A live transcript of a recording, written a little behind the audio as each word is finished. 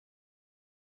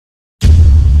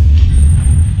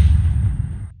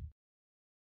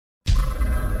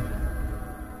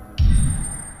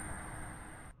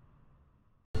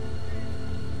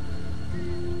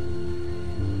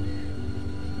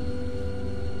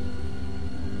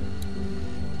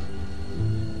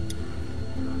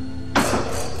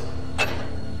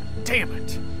Damn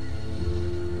it.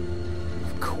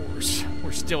 Of course,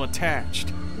 we're still attached.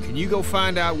 Can you go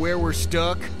find out where we're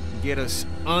stuck and get us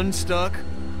unstuck?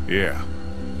 Yeah.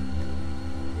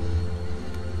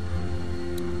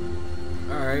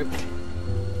 Alright.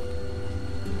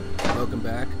 Welcome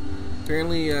back.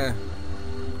 Apparently,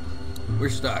 we're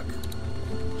stuck.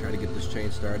 Try to get this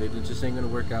chain started. It just ain't gonna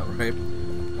work out right.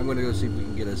 I'm gonna go see if we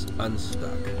can get us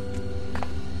unstuck.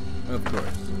 Of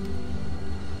course.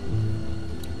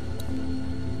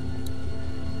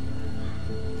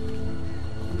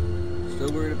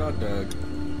 Still worried about Doug.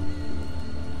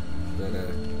 But,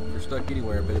 we're stuck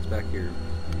anywhere, but it's back here.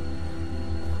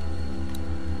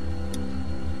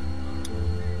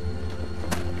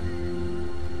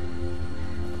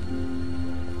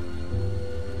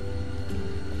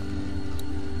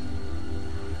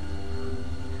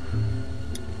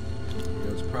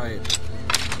 Let's pry it.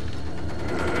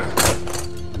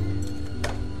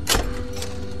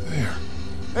 There.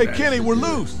 Hey, Kenny, we're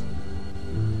loose.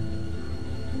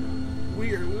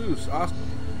 We are loose. Awesome.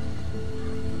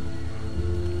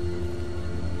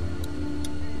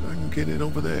 I can get it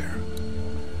over there.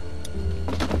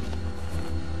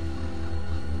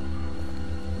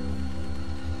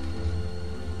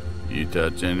 You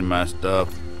touch any of my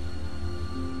stuff?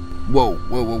 Whoa,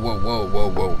 whoa, whoa, whoa, whoa, whoa,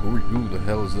 whoa. Who the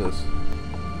hell is this?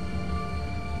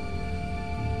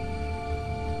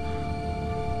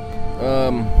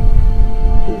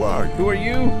 Who are you? Who are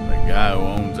you? The guy who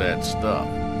owns that stuff.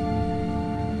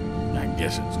 I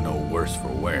guess it's no worse for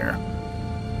wear.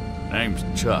 Name's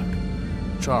Chuck.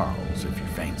 Charles, if you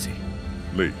fancy.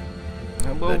 Lee.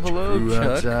 Hello, That your hello, crew Chuck.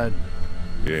 outside?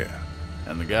 Yeah.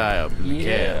 And the guy up in the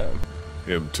Yeah. cab.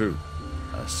 Him too.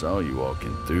 I saw you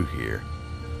walking through here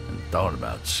and thought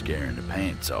about scaring the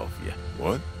pants off you.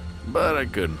 What? But I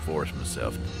couldn't force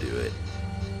myself to do it.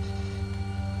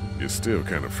 You're still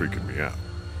kind of freaking me out.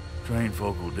 Trained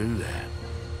folk will do that.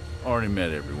 Already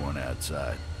met everyone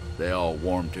outside. They all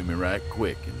warmed to me right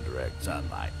quick in direct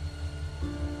sunlight.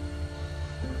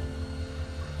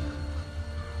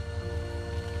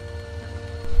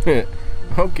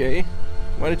 Okay.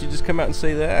 Why didn't you just come out and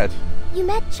say that? You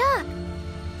met Chuck.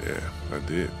 Yeah, I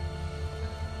did.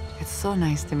 It's so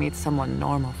nice to meet someone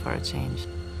normal for a change.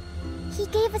 He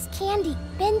gave us candy.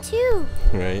 Ben too.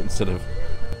 Right, instead of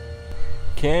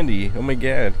candy. Oh my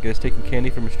god, you guys taking candy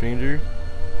from a stranger?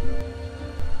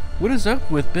 What is up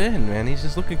with Ben, man? He's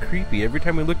just looking creepy. Every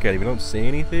time we look at him, we don't say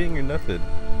anything or nothing.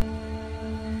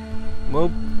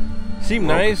 Well, seem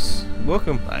nice.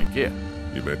 Welcome. Thank you.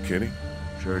 You met Kenny?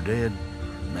 Sure did.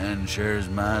 Man shares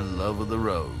my love of the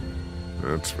road.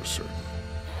 That's for certain.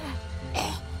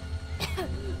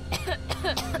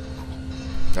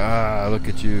 Ah, look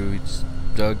at you. It's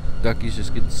Ducky's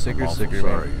just getting sicker, I'm awful sicker,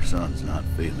 sorry man. your son's not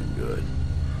feeling good.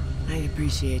 I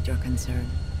appreciate your concern.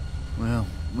 Well,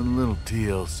 with a little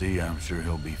TLC, I'm sure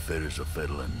he'll be fit as a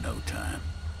fiddle in no time.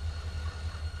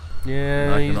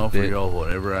 Yeah, I he's can a offer bit. y'all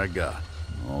whatever I got,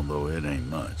 although it ain't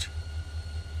much.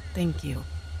 Thank you.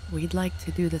 We'd like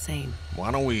to do the same.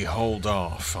 Why don't we hold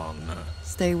off on...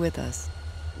 Stay with us.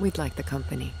 We'd like the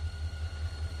company.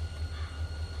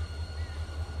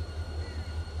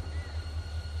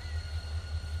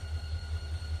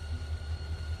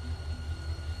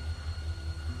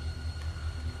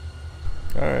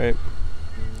 Alright.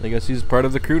 I guess he's part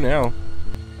of the crew now.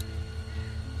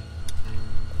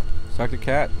 Let's talk to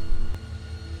Kat.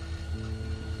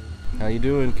 How you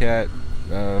doing, Kat?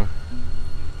 Duck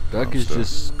I'm is stuck.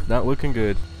 just not looking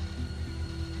good.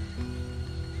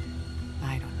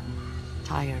 I don't know.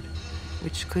 Tired.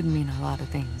 Which could mean a lot of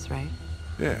things, right?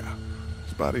 Yeah.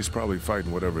 His body's probably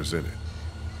fighting whatever's in it.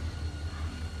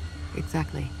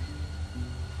 Exactly.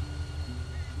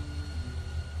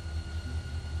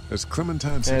 Has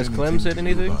Clementine said Has anything Clem said to you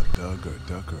anything? about Doug or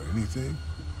Duck or anything?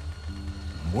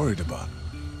 I'm worried about him.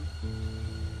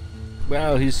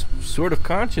 Wow, he's sort of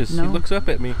conscious. He No. looks up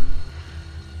at me.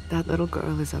 That little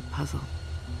girl is a puzzle.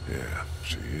 Yeah,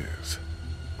 she is.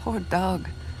 Poor Doug.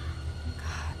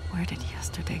 God, where did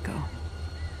yesterday go?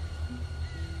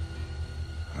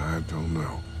 I don't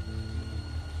know.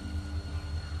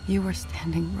 You were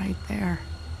standing right there.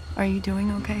 Are you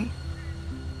doing okay?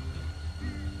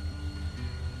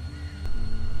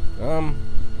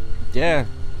 Yeah.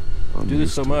 I'm Do this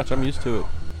used so to much, it I'm by used to now. it.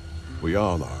 We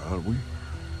all are, aren't we?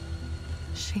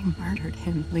 She murdered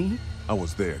him, Lee. I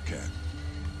was there, Kat.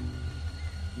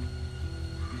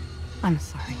 I'm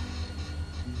sorry.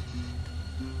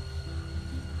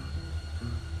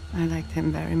 I liked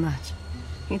him very much.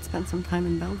 He'd spent some time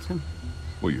in Belgium.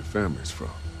 Where your family's from?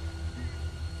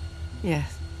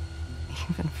 Yes.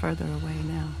 Even further away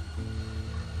now.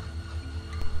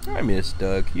 I miss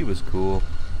Doug. He was cool.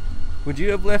 Would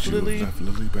you have left Would you Lily? have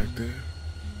left Lily back there?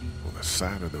 On the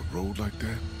side of the road like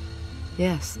that?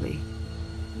 Yes, Lee.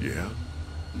 Yeah?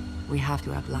 We have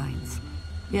to have lines.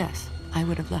 Yes, I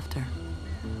would have left her.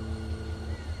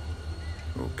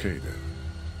 Okay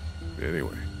then.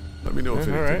 Anyway, let me know if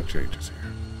All anything right. changes here.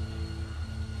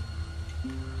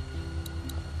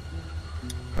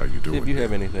 How you See doing? if you there?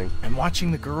 have anything. I'm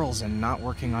watching the girls and not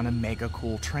working on a mega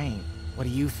cool train. What do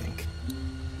you think?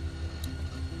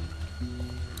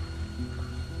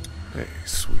 Hey,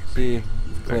 sweet. See if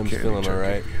That Clem's candy feeling Chuck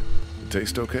alright. gave you. It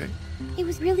taste okay? It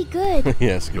was really good.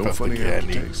 Yes, give No up the funny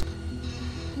candy. aftertaste.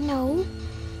 No.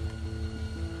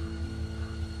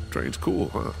 Train's cool,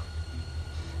 huh?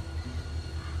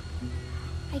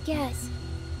 I guess.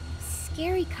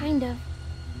 Scary, kind of.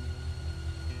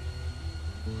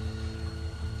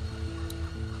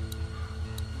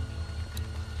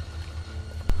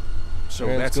 So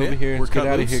Alright, let's that's go over it? here. We're Let's get cut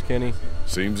out of loose? here, Kenny.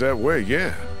 Seems that way,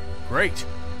 yeah. Great.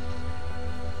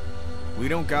 We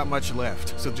don't got much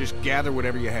left, so just gather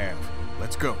whatever you have.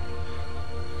 Let's go.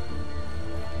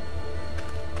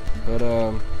 But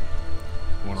Wanna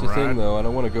it's the ride? thing though. I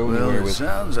don't want to go Well, anywhere it with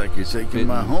sounds like you're taking Bitten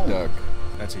my home. Duck.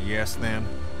 That's a yes then.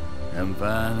 Haven't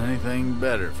found anything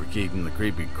better for keeping the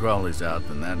creepy crawlies out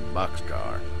than that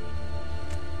boxcar.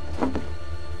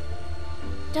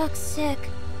 Duck's sick.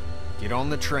 Get on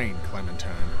the train,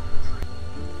 Clementine.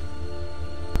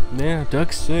 Yeah,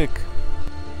 Duck's sick.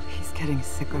 He's getting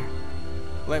sicker.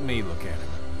 Let me look at him.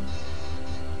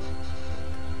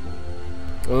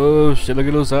 Oh shit! Look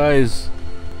at those eyes.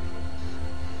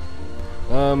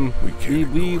 We can't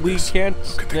ignore we this. can't.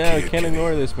 Look at the Yeah, we kid, can't Kenny.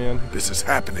 ignore this, man. This is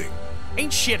happening.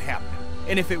 Ain't shit happening.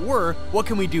 And if it were, what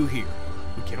can we do here?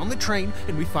 We get on the train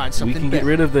and we find something can get better.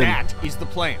 rid of them. That is the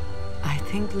plan. I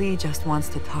think Lee just wants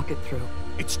to talk it through.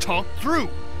 It's talked through.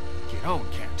 Get on,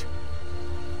 Cat.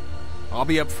 I'll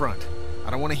be up front.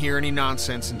 I don't want to hear any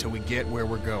nonsense until we get where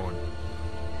we're going.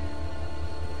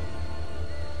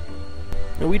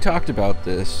 Now, we talked about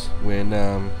this when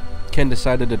Ken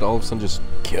decided to all of a sudden just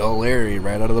kill Larry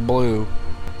right out of the blue.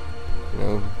 You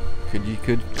know,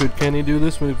 could Kenny do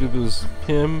this if it was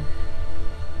him?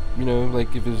 You know,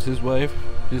 like if it was his wife,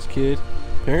 his kid?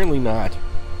 Apparently not.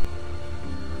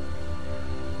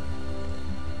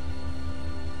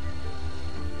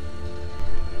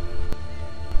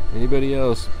 Anybody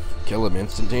else, kill him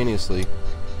instantaneously.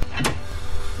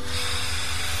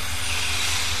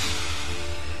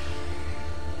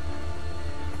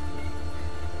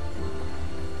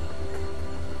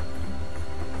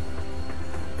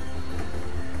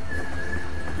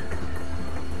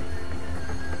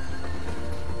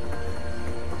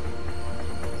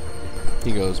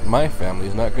 He goes, my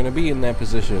family's not going to be in that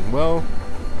position. Well,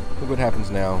 look what happens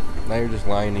now. Now you're just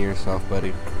lying to yourself,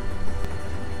 buddy.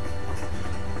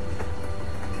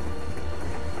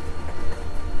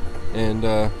 And,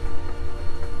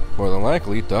 more than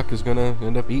likely, Duck is gonna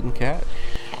end up eating Cat.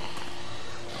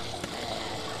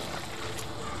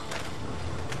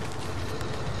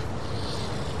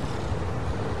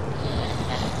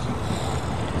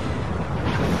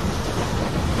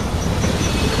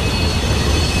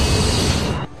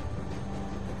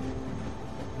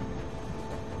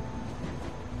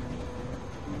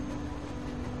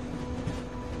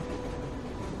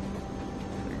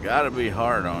 It gotta be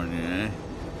hard on you, eh?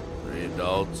 3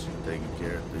 adults taking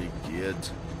care of 3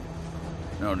 kids.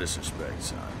 No disrespect,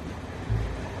 son.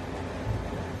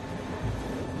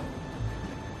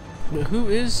 But who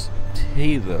is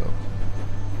Tay, though?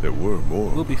 There were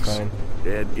more. We'll be of us. fine.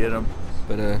 Dad, get him.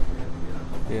 But,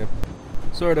 yeah.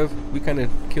 Sort of. We kind of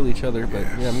kill each other, but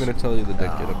yeah, I'm gonna tell you the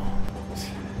Duck get him.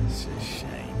 It's a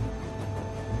shame.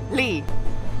 Lee!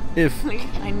 If. Lee,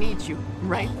 I need you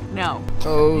right now.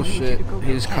 Oh I need you shit. to go get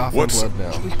He's Ken. coughing What's- blood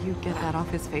now. Will you get that off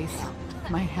his face?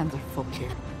 My hands are full here.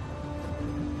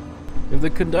 If the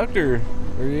conductor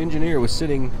or the engineer was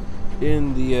sitting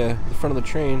in the front of the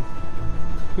train,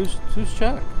 who's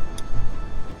Chuck?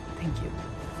 Thank you.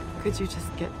 Could you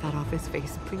just get that off his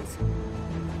face, please?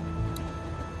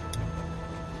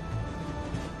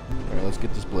 Alright, let's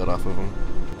get this blood off of him.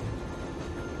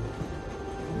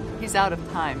 He's out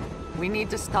of time. We need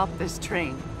to stop this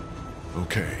train.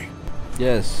 Okay.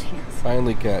 Yes. Yes.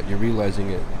 Finally, Cat, you're realizing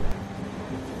it.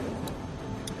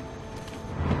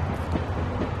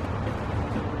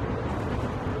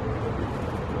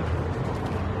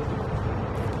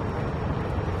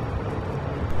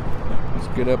 Let's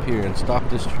get up here and stop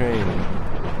this train.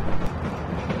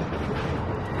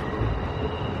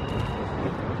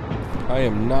 I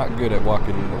am not good at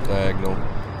walking the diagonal.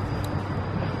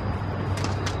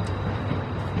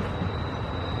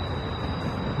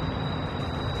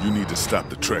 You need to stop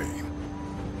the train.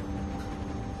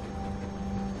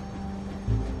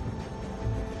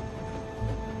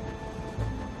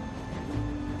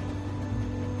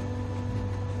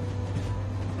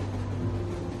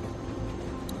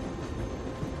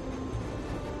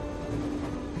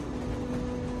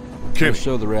 gonna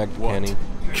show the rag to What? Kenny.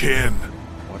 Ken.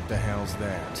 What the hell's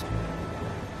that?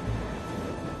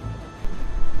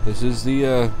 This is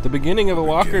the beginning of a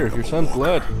walker. Your son's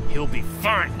blood. He'll be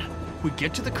fine. We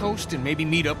get to the coast and maybe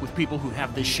meet up with people who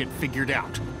have this shit figured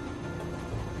out.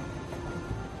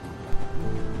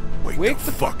 Wake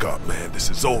the fuck up, man. This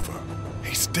is over.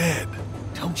 He's dead.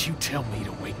 Don't you tell me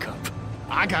to wake up.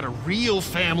 I got a real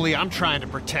family I'm trying to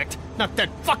protect, not that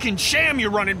fucking sham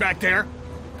you're running back there.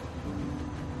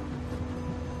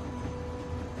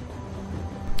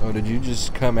 Oh, did you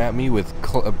just come at me with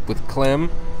Clem?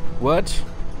 What?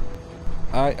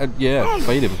 Yeah,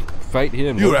 fight him. Fight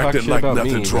him. You're Don't talk acting shit like about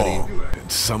nothing's me, wrong. buddy.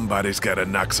 And somebody's gotta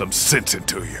knock some sense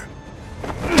into you.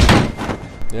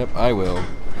 Yep, I will.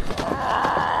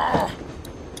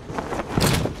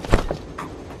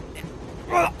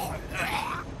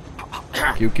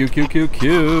 Q.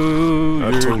 I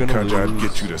You're told gonna Katja I'd lose.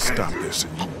 get you to stop this,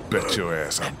 and you bet your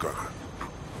ass I'm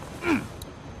gonna.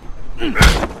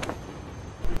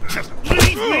 Just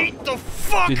leave me the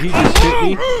fuck Did he just hit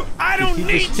me? alone! I don't Did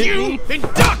he need just hit you, me? and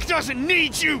Duck doesn't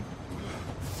need you!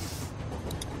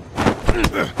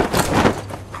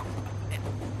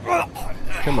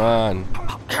 Come on.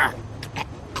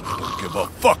 Don't give a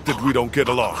fuck that we don't get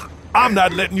along. I'm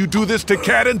not letting you do this to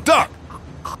Cat and Duck.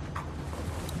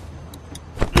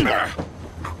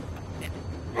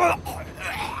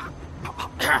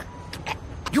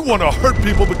 You want to hurt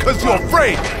people because you're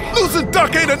afraid. Losing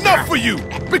Duck ain't enough for you.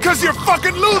 Because you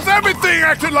fucking lose everything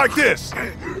acting like this.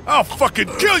 I'll fucking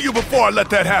kill you before I let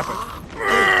that happen.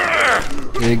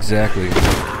 Exactly.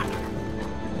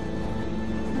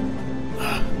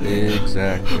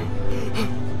 Exactly.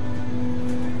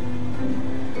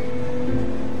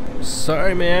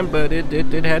 Sorry, man, but it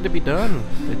had to be done.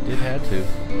 It had to.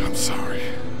 I'm sorry.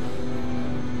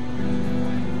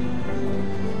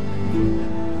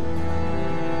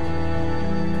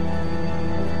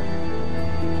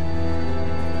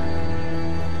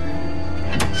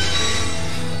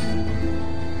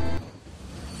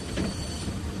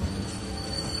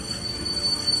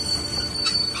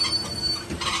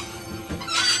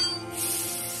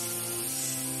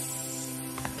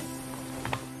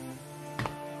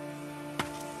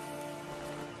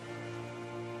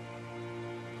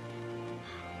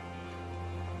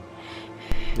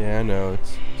 Yeah, I know.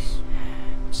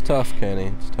 It's tough, Kenny.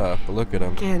 It's tough. But look at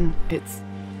him. Again,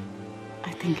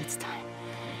 I think it's time.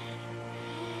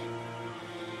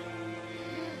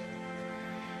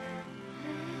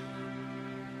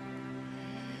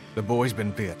 The boy's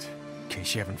been bit, in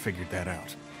case you haven't figured that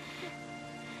out.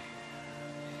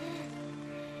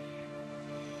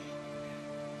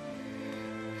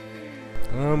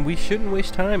 We shouldn't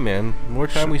waste time, man. The more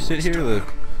time we sit here, the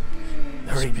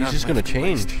he's just gonna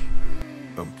change.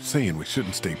 I'm saying we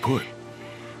shouldn't stay put.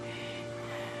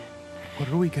 What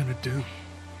are we gonna do?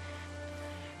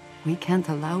 We can't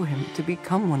allow him to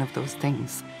become one of those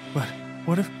things. But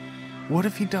what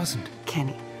if he doesn't?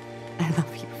 Kenny, I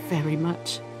love you very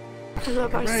much. I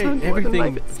love our Right, son more than life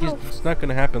everything. itself. It's not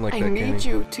gonna happen like I that, need Kenny.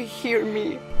 you to hear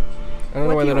me. I don't know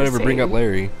why what they you don't are ever bring up saying.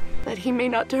 Larry. That he may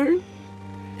not turn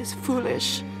is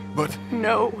foolish. But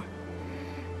No.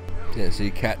 Yeah, see,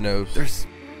 Cat knows. There's...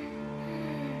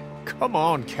 Come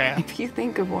on, Cat. If you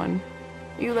think of one,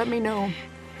 you let me know.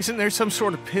 Isn't there some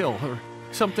sort of pill or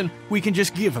something we can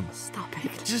just give him? Stop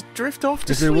it. Just drift off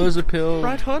to If there sleep. was a pill,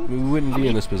 Right, hun? we wouldn't be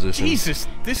in this position. Jesus,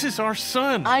 this is our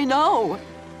son. I know,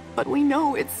 but we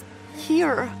know it's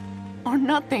here or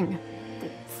nothing.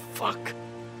 Fuck.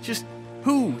 Just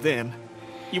who, then?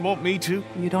 You want me to?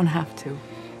 You don't have to.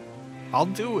 I'll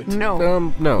do it.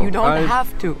 No. No. You don't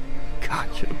have to. God,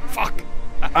 fuck.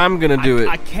 I'm gonna do it.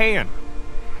 I can.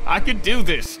 I can do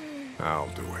this. I'll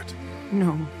do it.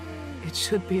 No. It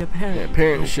should be apparent. Yeah,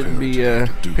 parents No shouldn't parent be, has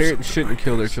to do parents something shouldn't like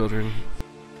kill their this. children.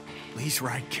 Lee's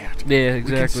right, Cat. Yeah, We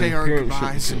can exactly. say our Parents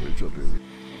goodbyes shouldn't and kill their children.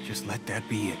 just let that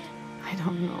be it. I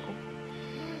don't know.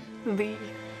 Lee,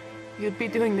 you'd be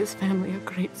doing this family a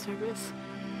great service.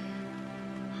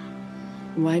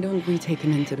 Why don't we take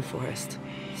him into the forest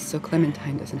so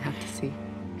Clementine doesn't have to see?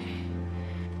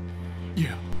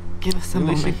 Yeah. Give us a At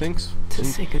least moment he thinks to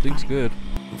say goodbye. Thinks good.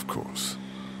 Of course.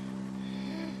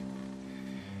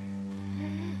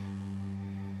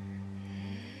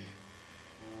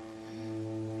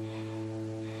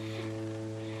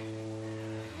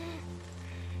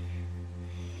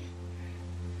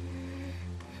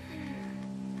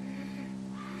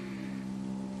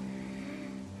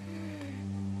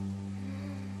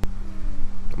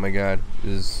 Oh my God,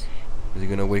 is he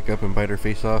gonna wake up and bite her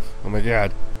face off? Oh my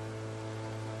God.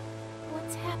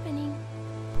 What's happening?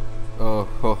 Oh,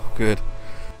 good.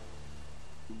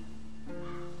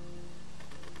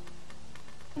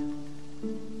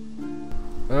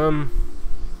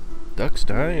 Luke's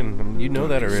dying. I mean, you know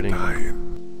that He's already.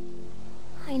 dying.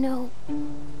 I know.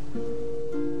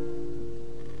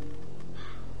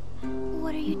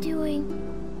 What are you doing?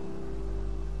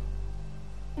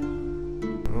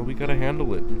 Well, we gotta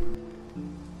handle it.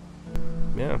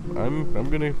 Yeah, I'm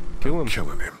gonna kill him.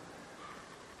 Killing him.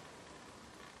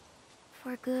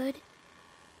 For good?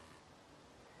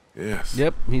 Yes.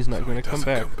 Yep, he's not So gonna he come doesn't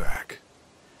back. come back.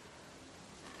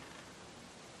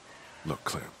 Look,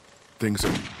 Clem. Things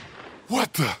are...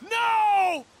 What the?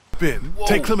 No! Ben,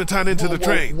 take Clementine into the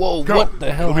train. Whoa, Go. what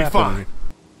the hell We'll be happened? fine.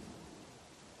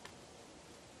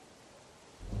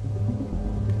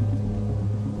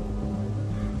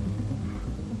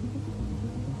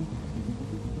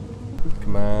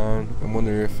 Come on. I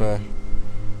wonder if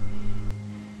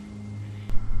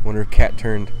Cat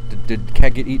turned. Did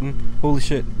Cat get eaten? Holy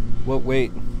shit. What?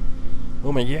 Wait.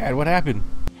 Oh my god, what happened?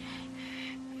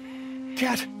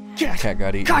 Cat! Cat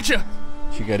got eaten. Gotcha!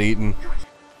 She got eaten.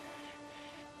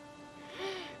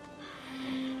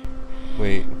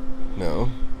 Wait. No.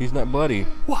 He's not bloody.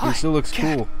 Why? He still looks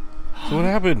Cat? cool. So what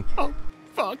happened? Oh,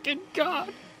 fucking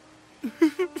God!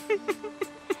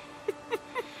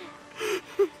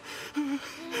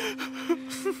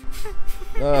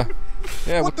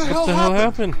 Yeah, what the hell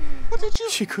happened?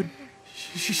 She could...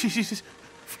 She's...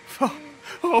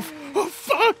 Oh,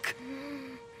 fuck!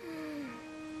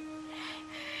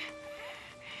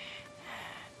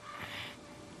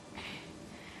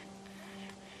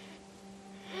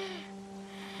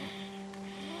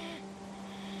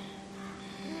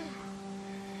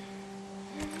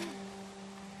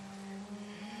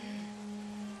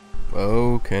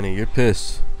 Oh, Kenny, you're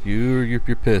pissed. You're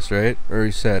pissed, right? Or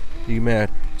you sad? Are you mad?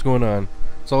 What's going on?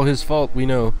 It's all his fault, we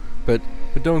know. But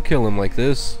don't kill him like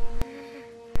this.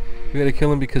 We gotta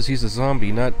kill him because he's a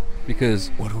zombie, not because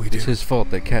What do we do? it's his fault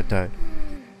that Cat died.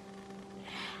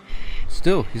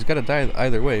 Still, he's gotta die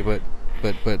either way. But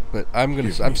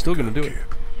I'm still gonna do it.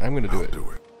 I'm gonna do I'll it. do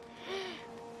it.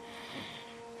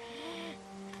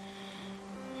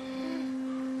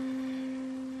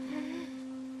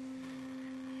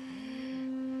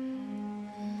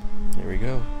 There we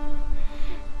go.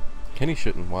 Kenny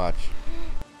shouldn't watch.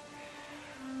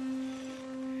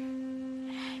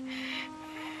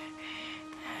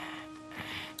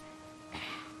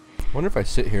 Wonder if I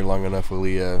sit here long enough, will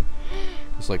he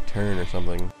just like turn or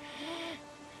something?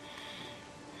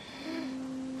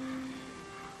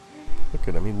 Look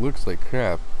at him, he looks like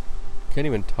crap. Can't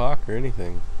even talk or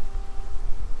anything.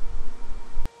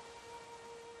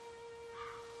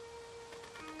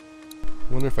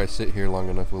 Wonder if I sit here long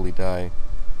enough, will he die?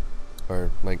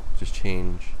 Or like just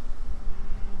change?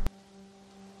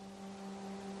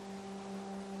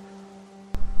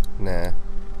 Nah.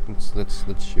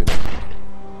 Let's shoot him.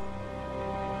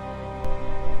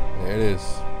 There it is.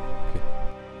 Okay.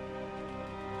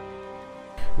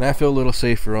 Now I feel a little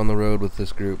safer on the road with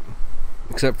this group,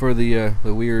 except for the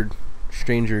weird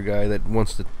stranger guy that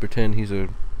wants to pretend he's a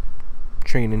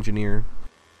train engineer.